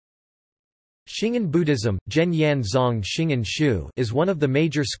Shingon Buddhism, Zhenyan Zong Shingon Shu, is one of the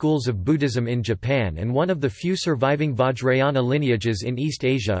major schools of Buddhism in Japan and one of the few surviving Vajrayana lineages in East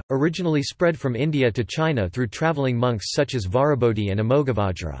Asia, originally spread from India to China through traveling monks such as Varabodhi and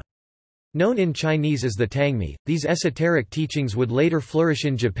Amoghavajra. Known in Chinese as the Tangmi, these esoteric teachings would later flourish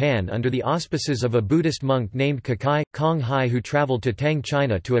in Japan under the auspices of a Buddhist monk named Kakai, Kong Hai, who traveled to Tang,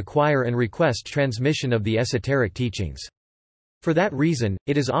 China to acquire and request transmission of the esoteric teachings. For that reason,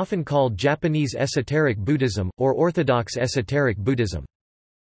 it is often called Japanese esoteric Buddhism, or Orthodox esoteric Buddhism.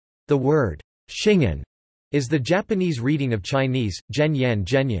 The word, Shingon, is the Japanese reading of Chinese, Zhenyan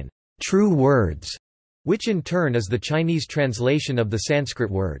Zhenyan, true words, which in turn is the Chinese translation of the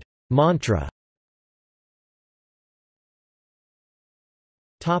Sanskrit word, mantra.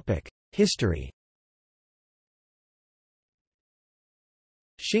 History.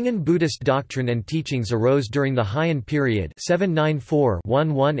 Shingon Buddhist doctrine and teachings arose during the Heian period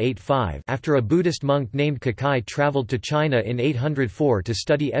 794–1185 after a Buddhist monk named Kakai traveled to China in 804 to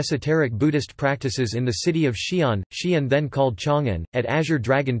study esoteric Buddhist practices in the city of Xi'an, then called Chang'an, at Azure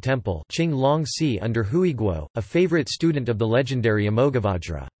Dragon Temple Qing Long Si under Huiguo, a favorite student of the legendary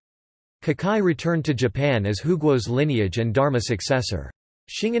Amoghavajra. Kakai returned to Japan as Huiguo's lineage and Dharma successor.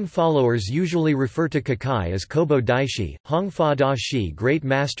 Shingon followers usually refer to Kakai as Kobo Daishi, Hongfa Da Shi, Great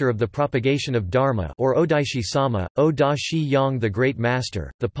Master of the Propagation of Dharma, or Odaishi Sama, O Da Shi Yang, the Great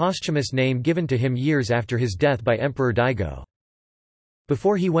Master, the posthumous name given to him years after his death by Emperor Daigo.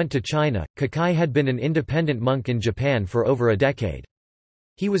 Before he went to China, Kakai had been an independent monk in Japan for over a decade.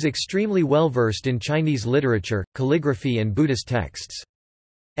 He was extremely well versed in Chinese literature, calligraphy and Buddhist texts.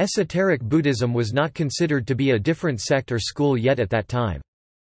 Esoteric Buddhism was not considered to be a different sect or school yet at that time.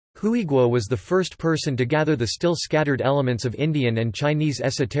 Huiguo was the first person to gather the still scattered elements of Indian and Chinese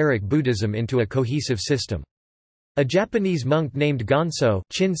esoteric Buddhism into a cohesive system. A Japanese monk named Gonso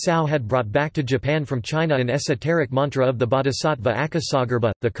Chin Sao had brought back to Japan from China an esoteric mantra of the bodhisattva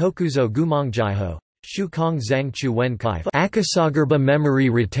Akasagarbha, the Kokuzo Gumongjaiho, Shu Kong Zhang Chu Wen Kai Akasagarbha memory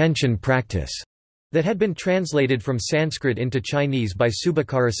retention practice, that had been translated from Sanskrit into Chinese by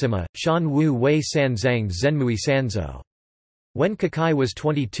Subakarasima, Shan Wu Wei San Zhang Zenmui Sanzo. When Kakai was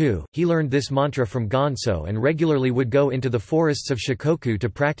 22, he learned this mantra from Gonso and regularly would go into the forests of Shikoku to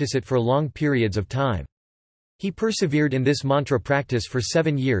practice it for long periods of time. He persevered in this mantra practice for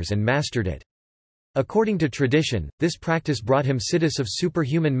 7 years and mastered it. According to tradition, this practice brought him siddhis of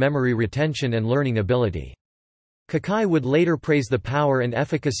superhuman memory retention and learning ability. Kakai would later praise the power and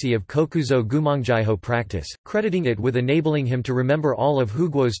efficacy of Kokuzo Gumongjaiho practice, crediting it with enabling him to remember all of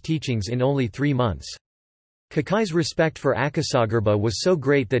Huiguo's teachings in only 3 months. Kakai's respect for Akasagarbha was so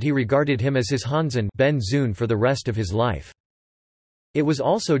great that he regarded him as his Hanzan Ben-zun for the rest of his life. It was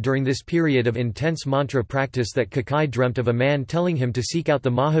also during this period of intense mantra practice that Kakai dreamt of a man telling him to seek out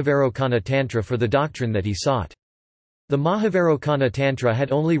the Mahavairocana Tantra for the doctrine that he sought. The Mahavairocana Tantra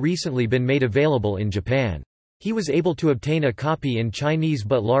had only recently been made available in Japan. He was able to obtain a copy in Chinese,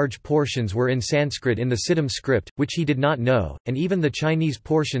 but large portions were in Sanskrit in the Siddham script, which he did not know, and even the Chinese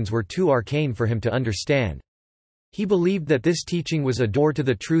portions were too arcane for him to understand. He believed that this teaching was a door to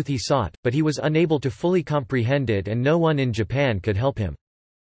the truth he sought, but he was unable to fully comprehend it and no one in Japan could help him.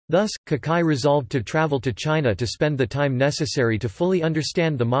 Thus, Kakai resolved to travel to China to spend the time necessary to fully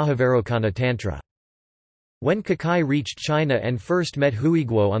understand the Mahavairocana Tantra. When Kakai reached China and first met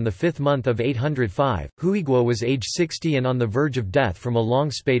Huiguo on the 5th month of 805, Huiguo was age 60 and on the verge of death from a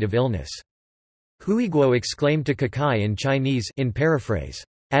long spate of illness. Huiguo exclaimed to Kakai in Chinese, in paraphrase,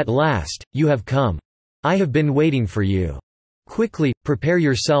 "At last, you have come. I have been waiting for you. Quickly, prepare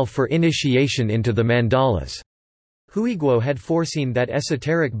yourself for initiation into the mandalas." Huiguo had foreseen that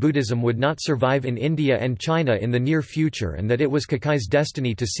esoteric Buddhism would not survive in India and China in the near future and that it was Kakai's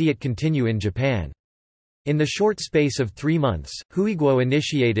destiny to see it continue in Japan. In the short space of 3 months, Huiguo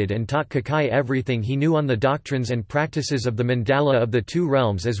initiated and taught Kakai everything he knew on the doctrines and practices of the mandala of the 2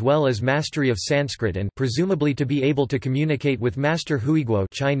 realms, as well as mastery of Sanskrit and presumably to be able to communicate with Master Huiguo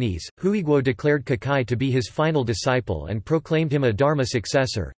Chinese. Huiguo declared Kakai to be his final disciple and proclaimed him a Dharma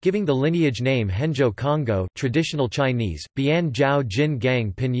successor, giving the lineage name Henjo Kongo traditional Chinese, Bian Zhao Jin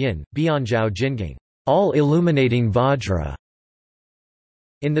Gang Pinyin, Bianzhao Jingang, all illuminating Vajra.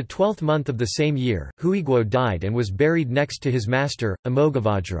 In the 12th month of the same year, Huiguo died and was buried next to his master,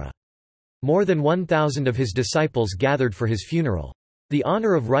 Amoghavajra. More than 1,000 of his disciples gathered for his funeral. The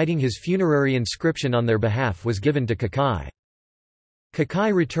honor of writing his funerary inscription on their behalf was given to Kakai.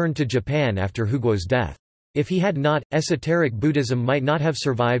 Kakai returned to Japan after Huiguo's death. If he had not, esoteric Buddhism might not have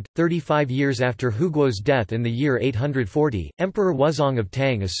survived. 35 years after Huiguo's death in the year 840, Emperor Wuzong of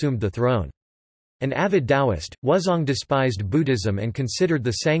Tang assumed the throne. An avid Taoist, Wuzong despised Buddhism and considered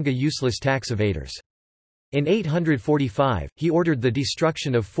the Sangha useless tax evaders. In 845, he ordered the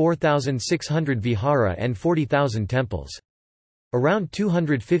destruction of 4,600 vihara and 40,000 temples. Around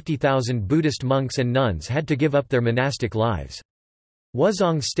 250,000 Buddhist monks and nuns had to give up their monastic lives.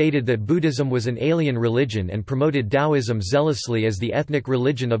 Wuzong stated that Buddhism was an alien religion and promoted Taoism zealously as the ethnic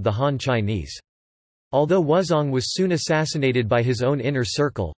religion of the Han Chinese. Although Wuzong was soon assassinated by his own inner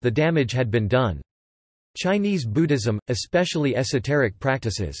circle, the damage had been done. Chinese Buddhism, especially esoteric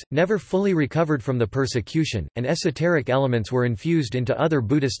practices, never fully recovered from the persecution, and esoteric elements were infused into other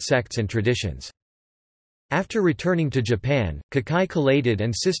Buddhist sects and traditions. After returning to Japan, Kukai collated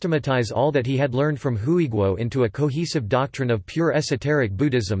and systematized all that he had learned from Huiguo into a cohesive doctrine of pure esoteric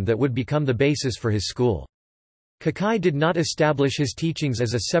Buddhism that would become the basis for his school. Kukai did not establish his teachings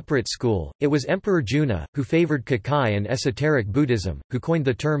as a separate school. It was Emperor Junna, who favored Kukai and esoteric Buddhism, who coined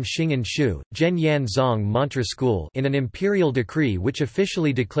the term Shingon Shu, Zhen Yan Zong Mantra School in an imperial decree which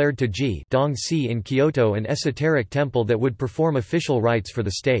officially declared to Ji Dongxi in Kyoto an esoteric temple that would perform official rites for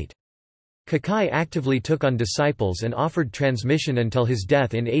the state. Kukai actively took on disciples and offered transmission until his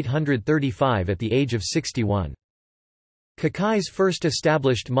death in 835 at the age of 61. Kukai's first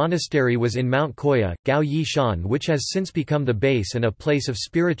established monastery was in Mount Koya, Gao Yi Shan, which has since become the base and a place of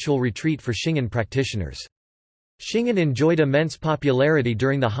spiritual retreat for Shingon practitioners. Shingon enjoyed immense popularity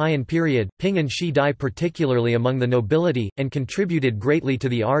during the Heian period, Ping and Shi Dai particularly among the nobility, and contributed greatly to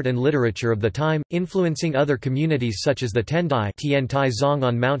the art and literature of the time, influencing other communities such as the Tendai Tiantai Zong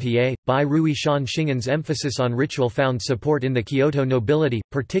on Mount Hiei. Bai Rui Shan. Shingon's emphasis on ritual found support in the Kyoto nobility,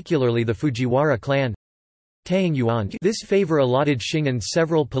 particularly the Fujiwara clan. This favor allotted Shingon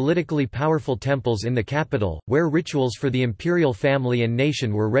several politically powerful temples in the capital, where rituals for the imperial family and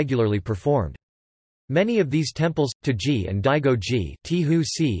nation were regularly performed. Many of these temples, Toji and Daigo-ji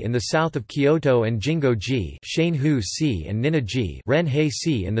Tihu-si in the south of Kyoto and Jingo-ji Shainhu-si and Ninna-ji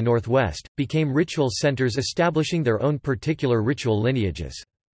Renhei-si in the northwest, became ritual centers establishing their own particular ritual lineages.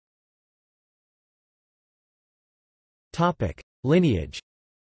 Lineage.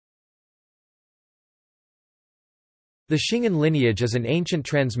 The Shingon lineage is an ancient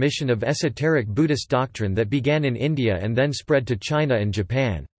transmission of esoteric Buddhist doctrine that began in India and then spread to China and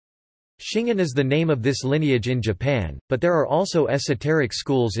Japan. Shingon is the name of this lineage in Japan, but there are also esoteric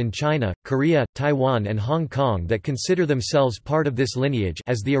schools in China, Korea, Taiwan and Hong Kong that consider themselves part of this lineage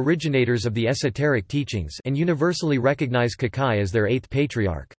as the originators of the esoteric teachings and universally recognize Kukai as their eighth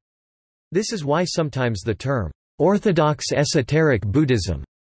patriarch. This is why sometimes the term, "Orthodox esoteric Buddhism,"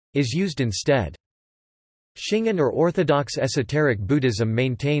 is used instead. Shingon or Orthodox esoteric Buddhism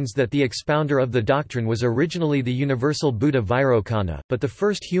maintains that the expounder of the doctrine was originally the universal Buddha Vairocana, but the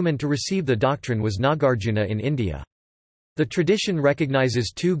first human to receive the doctrine was Nagarjuna in India. The tradition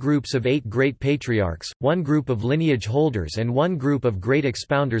recognizes two groups of 8 great patriarchs, one group of lineage holders and one group of great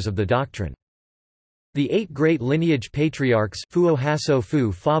expounders of the doctrine. The 8 great lineage patriarchs Fuo Hasso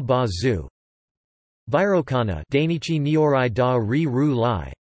Fu Fa Ba Zu Vairocana Dainichi Nyorai Da Ri Ru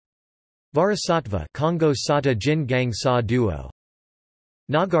Lai Vajrasattva Kongo Sata Jin Gang Sa Duo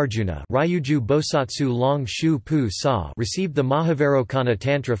Nagarjuna Ryuju Bosatsu Long Shu Pu Sa received the Mahavairocana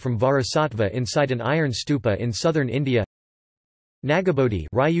Tantra from Vajrasattva inside an iron stupa in southern India. Nagabodhi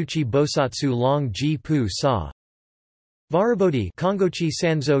Ryuchi Bosatsu Long Ji Pu Sa Varabodhi Kongochi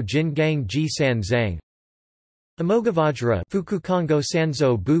Sanzo Jin Gang Ji San Zang Amoghavajra Fuku Kongo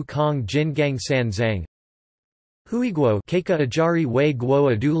Sanzo Bu Kong Jin Gang San Zang Huiguo Keika Ajari Wei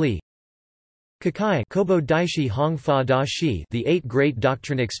Guo Aduli Kukai Kobo Daishi Hong Fa Da Shi the 8 great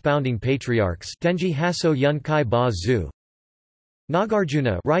doctrine expounding patriarchs Tenji Hasso Yun Kai Ba Zu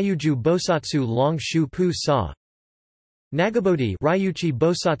Nagarjuna Ryuju Bosatsu Long Shu Pu Sa Nagabodhi Ryuchi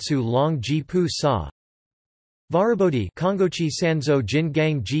Bosatsu Long Ji Pu Sa Varabodhi Kongochi Sanzo Jin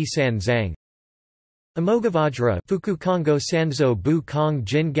Gang Ji San Zang Amoghavajra Fuku Kongo Sanzo Bu Kong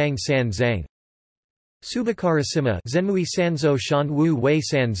Jin Gang San Zang Subakarasima Zenmui Sanzo Shan Wu Wei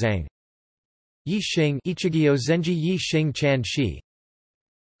San Zang Yi Xing Ichigyo Zenji Yi Xing Chan Shi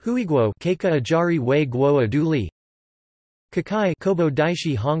Huiguo Keika Ajari Wei Guo Aduli Kukai Kobo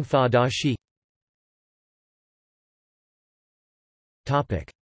Daishi Hong Fa Da Shi.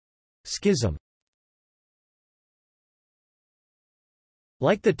 Schism.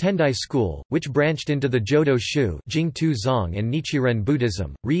 Like the Tendai school, which branched into the Jodo Shu Jingtu Zong and Nichiren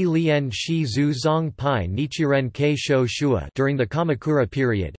Buddhism, Ri Lien Shi Zhu Zong Pai Nichiren Kei Shou Shua during the Kamakura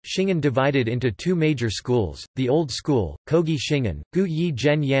period, Shingon divided into 2 major schools, the Old School, Kogi Shingon, Gu Yi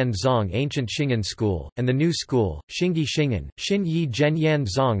Zhen Yan Zong Ancient Shingon School, and the New School, Shingi Shingon, Shin Yi Zhen Yan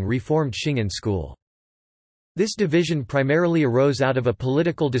Zong Reformed Shingon School. This division primarily arose out of a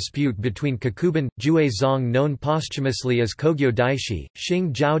political dispute between Kakuban, Jue Zong known posthumously as Kogyo Daishi,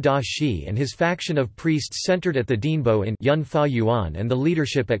 Xing Jiao Da Shi and his faction of priests centered at the Dinbo in Yunfa Yuan and the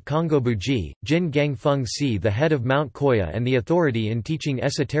leadership at Kongobuji, Jin Gang Feng Si the head of Mount Koya and the authority in teaching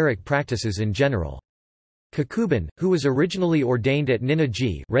esoteric practices in general. Kakuban, who was originally ordained at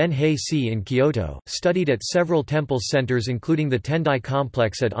Ninna-ji Ren-hei-si in Kyoto, studied at several temple centers including the Tendai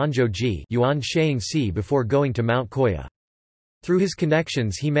complex at Anjo-ji Yuan-sheung-si before going to Mount Koya. Through his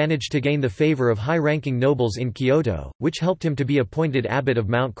connections he managed to gain the favor of high-ranking nobles in Kyoto, which helped him to be appointed abbot of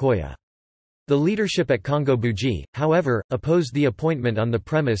Mount Koya. The leadership at Kongobuji, however, opposed the appointment on the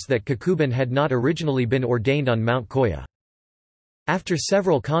premise that Kakuban had not originally been ordained on Mount Koya. After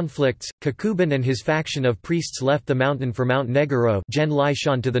several conflicts, Kakuban and his faction of priests left the mountain for Mount Negoro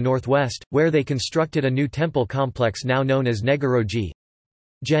to the northwest, where they constructed a new temple complex now known as Negoro-ji.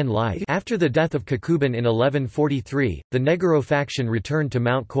 After the death of Kakuban in 1143, the Negoro faction returned to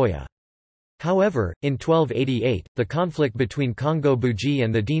Mount Koya. However, in 1288, the conflict between Kongobuji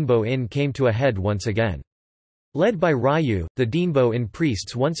and the Dinbo-in came to a head once again. Led by Ryu, the Dinbo-in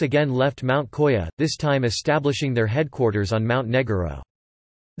priests once again left Mount Koya, this time establishing their headquarters on Mount Negoro.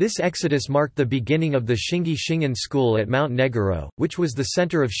 This exodus marked the beginning of the Shingi Shingon school at Mount Negoro, which was the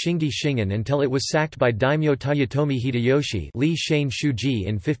center of Shingi Shingon until it was sacked by daimyo Toyotomi Hideyoshi Li Shain Shuji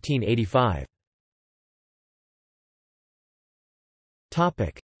in 1585.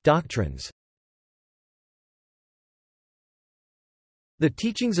 Doctrines. The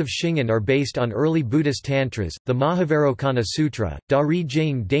teachings of Shingon are based on early Buddhist tantras, the Mahavairokkana Sutra, Dari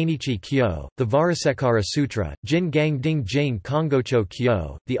Jing Dainichi Kyo, the Varasekara Sutra, Jin Gang Ding Jing Kongocho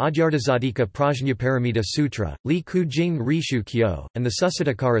Kyo, the Adyardhazadika Prajnaparamita Sutra, Li Ku Jing Rishu Kyo, and the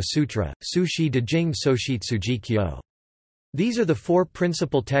Susitakara Sutra, Sushi De Jing Soshitsuji Kyo. These are the four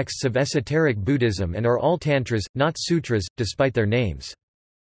principal texts of esoteric Buddhism and are all tantras, not sutras, despite their names.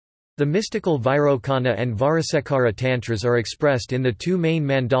 The mystical Vairokkana and Varasekara tantras are expressed in the two main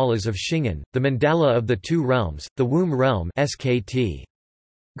mandalas of Shingon, the mandala of the two realms, the womb realm SKT.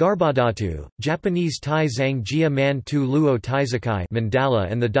 Garbhadhatu, Japanese Tai Zang Jia Man Tu Luo Taizakai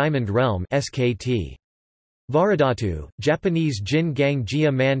mandala and the diamond realm SKT. Varadhatu, Japanese Jin Gang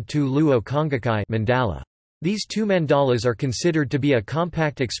Jia Man Tu Luo Kongakai mandala. These two mandalas are considered to be a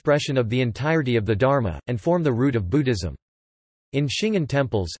compact expression of the entirety of the Dharma, and form the root of Buddhism. In Shingon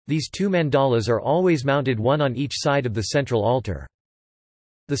temples, these two mandalas are always mounted one on each side of the central altar.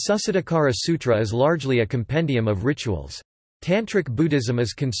 The Susitakara Sutra is largely a compendium of rituals. Tantric Buddhism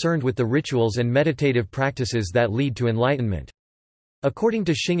is concerned with the rituals and meditative practices that lead to enlightenment. According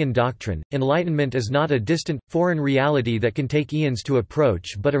to Shingon doctrine, enlightenment is not a distant, foreign reality that can take eons to approach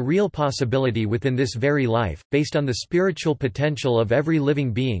but a real possibility within this very life, based on the spiritual potential of every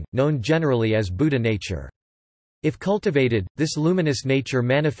living being, known generally as Buddha nature. If cultivated, this luminous nature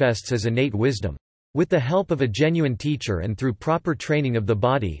manifests as innate wisdom. With the help of a genuine teacher and through proper training of the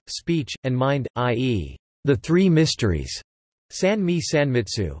body, speech, and mind, i.e., the three mysteries, San-mi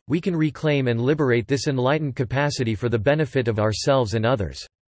Sanmitsu, we can reclaim and liberate this enlightened capacity for the benefit of ourselves and others.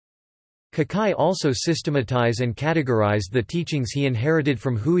 Kukai also systematized and categorized the teachings he inherited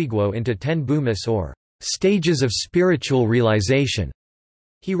from Huiguo into 10 bumas or stages of spiritual realization.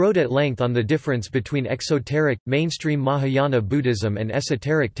 He wrote at length on the difference between exoteric, mainstream Mahayana Buddhism and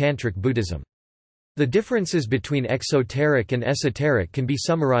esoteric Tantric Buddhism. The differences between exoteric and esoteric can be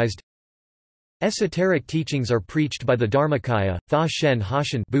summarized. Esoteric teachings are preached by the Dharmakaya, Tha Shen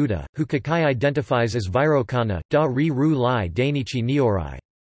Hashan Buddha, who Kukai identifies as Vairokkana, Da Ri Ru Lai Dainichi Nyorai.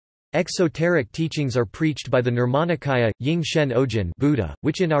 Exoteric teachings are preached by the Nirmanakaya, Ying Shen Ojin Buddha,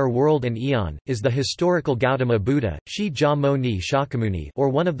 which in our world and eon, is the historical Gautama Buddha, Shi Ja Mo Ni Shakyamuni, or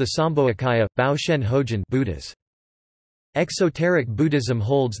one of the Sambhoakaya, Bao Shen Hojin Buddhas. Exoteric Buddhism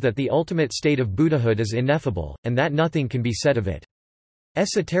holds that the ultimate state of Buddhahood is ineffable, and that nothing can be said of it.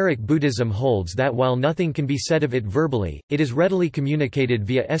 Esoteric Buddhism holds that while nothing can be said of it verbally, it is readily communicated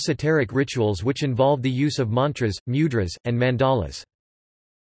via esoteric rituals which involve the use of mantras, mudras, and mandalas.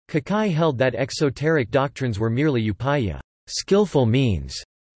 Kukai held that exoteric doctrines were merely upaya, skillful means,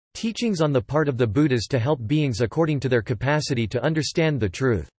 teachings on the part of the Buddhas to help beings according to their capacity to understand the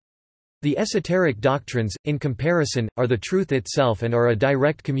truth. The esoteric doctrines, in comparison, are the truth itself and are a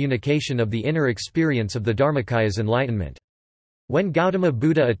direct communication of the inner experience of the Dharmakaya's enlightenment. When Gautama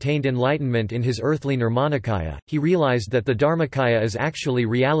Buddha attained enlightenment in his earthly Nirmanakaya, he realized that the Dharmakaya is actually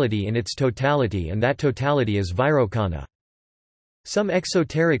reality in its totality and that totality is Vairokkana. Some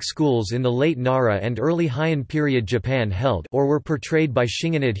exoteric schools in the late Nara and early Heian period Japan held or were portrayed by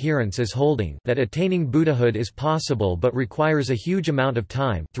Shingon adherents as holding that attaining Buddhahood is possible but requires a huge amount of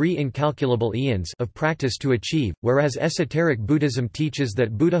time, 3 incalculable eons of practice to achieve, whereas esoteric Buddhism teaches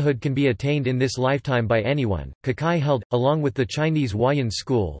that Buddhahood can be attained in this lifetime by anyone. Kukai held, along with the Chinese Huayan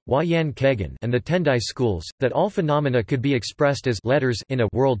school, Huayan Kegon, and the Tendai schools, that all phenomena could be expressed as letters in a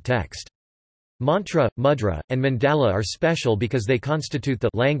world text. Mantra, mudra, and mandala are special because they constitute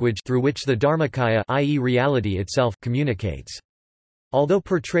the language through which the Dharmakaya, i.e. reality itself, communicates. Although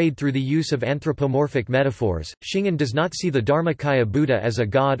portrayed through the use of anthropomorphic metaphors, Shingon does not see the Dharmakaya Buddha as a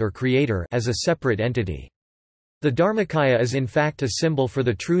god or creator, as a separate entity. The Dharmakaya is in fact a symbol for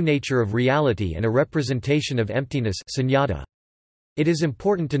the true nature of reality and a representation of emptiness, sunyata. It is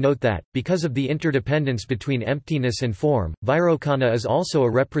important to note that, because of the interdependence between emptiness and form, Vairocana is also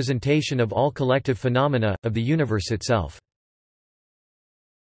a representation of all collective phenomena, of the universe itself.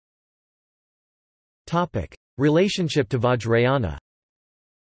 Relationship to Vajrayana.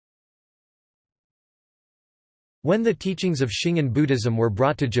 When the teachings of Shingon Buddhism were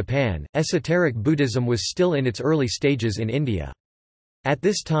brought to Japan, esoteric Buddhism was still in its early stages in India. At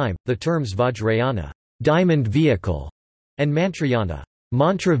this time, the terms Vajrayana, diamond vehicle, and Mantrayana,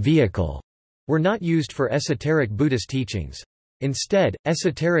 mantra vehicle, were not used for esoteric Buddhist teachings. Instead,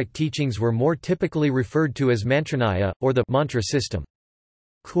 esoteric teachings were more typically referred to as mantranaya, or the mantra system.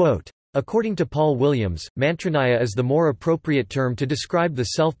 Quote, according to Paul Williams, mantranaya is the more appropriate term to describe the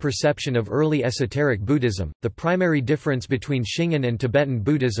self-perception of early esoteric Buddhism. The primary difference between Shingon and Tibetan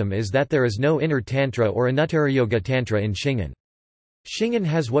Buddhism is that there is no inner tantra or Anuttara-yoga tantra in Shingon. Shingon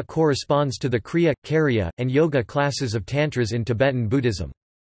has what corresponds to the Kriya, Karya, and Yoga classes of tantras in Tibetan Buddhism.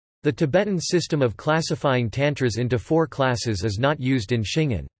 The Tibetan system of classifying tantras into 4 classes is not used in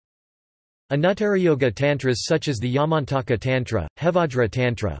Shingon. Anuttara-yoga tantras such as the Yamantaka Tantra, Hevajra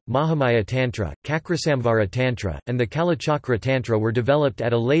Tantra, Mahamaya Tantra, Kakrasamvara Tantra, and the Kalachakra Tantra were developed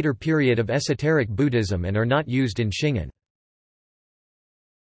at a later period of esoteric Buddhism and are not used in Shingon.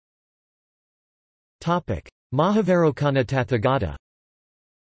 Mahavairocana Tathagata.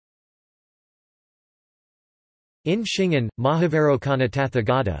 In Shingon, Mahavairocana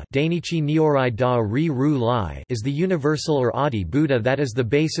Tathagata Dainichi Nyorai da ri ru lai is the universal or Adi Buddha that is the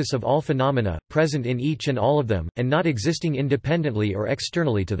basis of all phenomena, present in each and all of them, and not existing independently or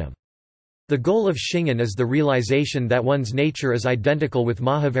externally to them. The goal of Shingon is the realization that one's nature is identical with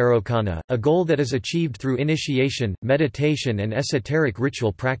Mahavairocana, a goal that is achieved through initiation, meditation and esoteric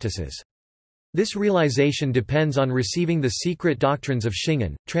ritual practices. This realization depends on receiving the secret doctrines of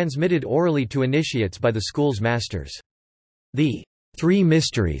Shingon, transmitted orally to initiates by the school's masters. The 3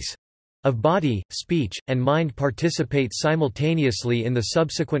 mysteries of body, speech, and mind participate simultaneously in the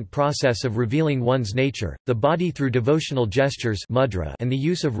subsequent process of revealing one's nature, the body through devotional gestures mudra and the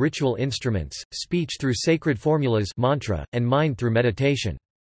use of ritual instruments, speech through sacred formulas mantra, and mind through meditation.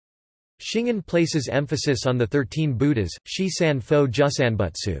 Shingon places emphasis on the 13 Buddhas, Shi-san-fo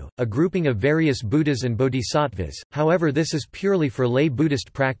Jusanbutsu, a grouping of various Buddhas and Bodhisattvas, however this is purely for lay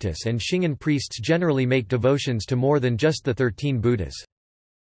Buddhist practice and Shingon priests generally make devotions to more than just the 13 Buddhas.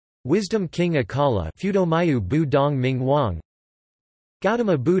 Wisdom King Akala Fudomayu Bu Dong Ming Wang,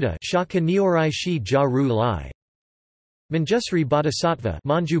 Gautama Buddha Shaka Nyorai Shi Ja Ru Lai, Manjusri Bodhisattva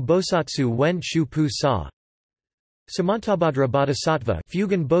Manju Bosatsu Wen Shu Pu Sa, Samantabhadra Bodhisattva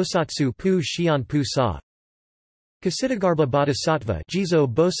Fugan Bosatsu Pu Xian Pu Sa, Ksitagarbha Bodhisattva Jizo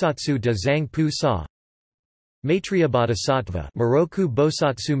Bosatsu de Zhang Pu Sa, Maitreya Bodhisattva Moroku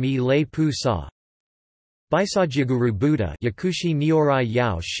Bosatsu Mi Lei Pu Sa, Baisagyaguru Buddha Yakushi Nyorai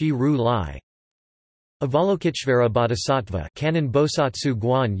Yao Shi Ru Lai, Avalokiteshvara Bodhisattva Kanon Bosatsu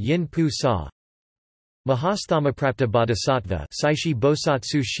Guan Yin Pu Sa, Mahasthamaprapta Bodhisattva Saishi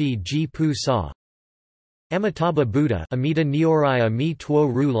Bosatsu Shi Ji Pu Sa, Amitabha Buddha Amida Nyoraya Mi Tuo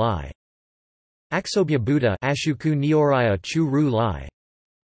Ru Lai, Aksobhya Buddha Ashuku Nyoraya Chu Ru Lai,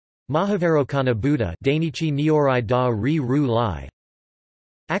 Mahavairocana Buddha Dainichi Nyorai da ri ru lai,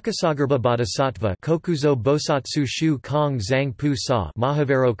 Akasagarbha Bodhisattva Kokuzo Bosatsu Shu Kong Zhang Pu Sa.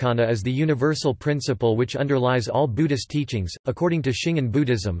 Mahavairocana is the universal principle which underlies all Buddhist teachings. According to Shingon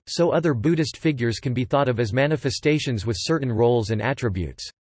Buddhism, so other Buddhist figures can be thought of as manifestations with certain roles and attributes.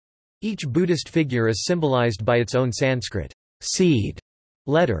 Each Buddhist figure is symbolized by its own Sanskrit seed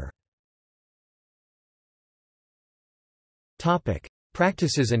letter. Topic: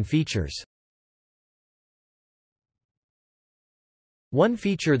 Practices and features. One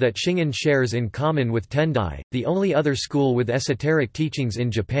feature that Shingon shares in common with Tendai, the only other school with esoteric teachings in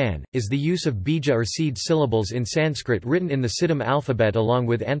Japan, is the use of bija or seed syllables in Sanskrit written in the Siddham alphabet along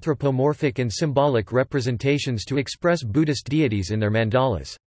with anthropomorphic and symbolic representations to express Buddhist deities in their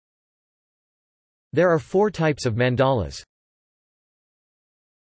mandalas. There are 4 types of mandalas.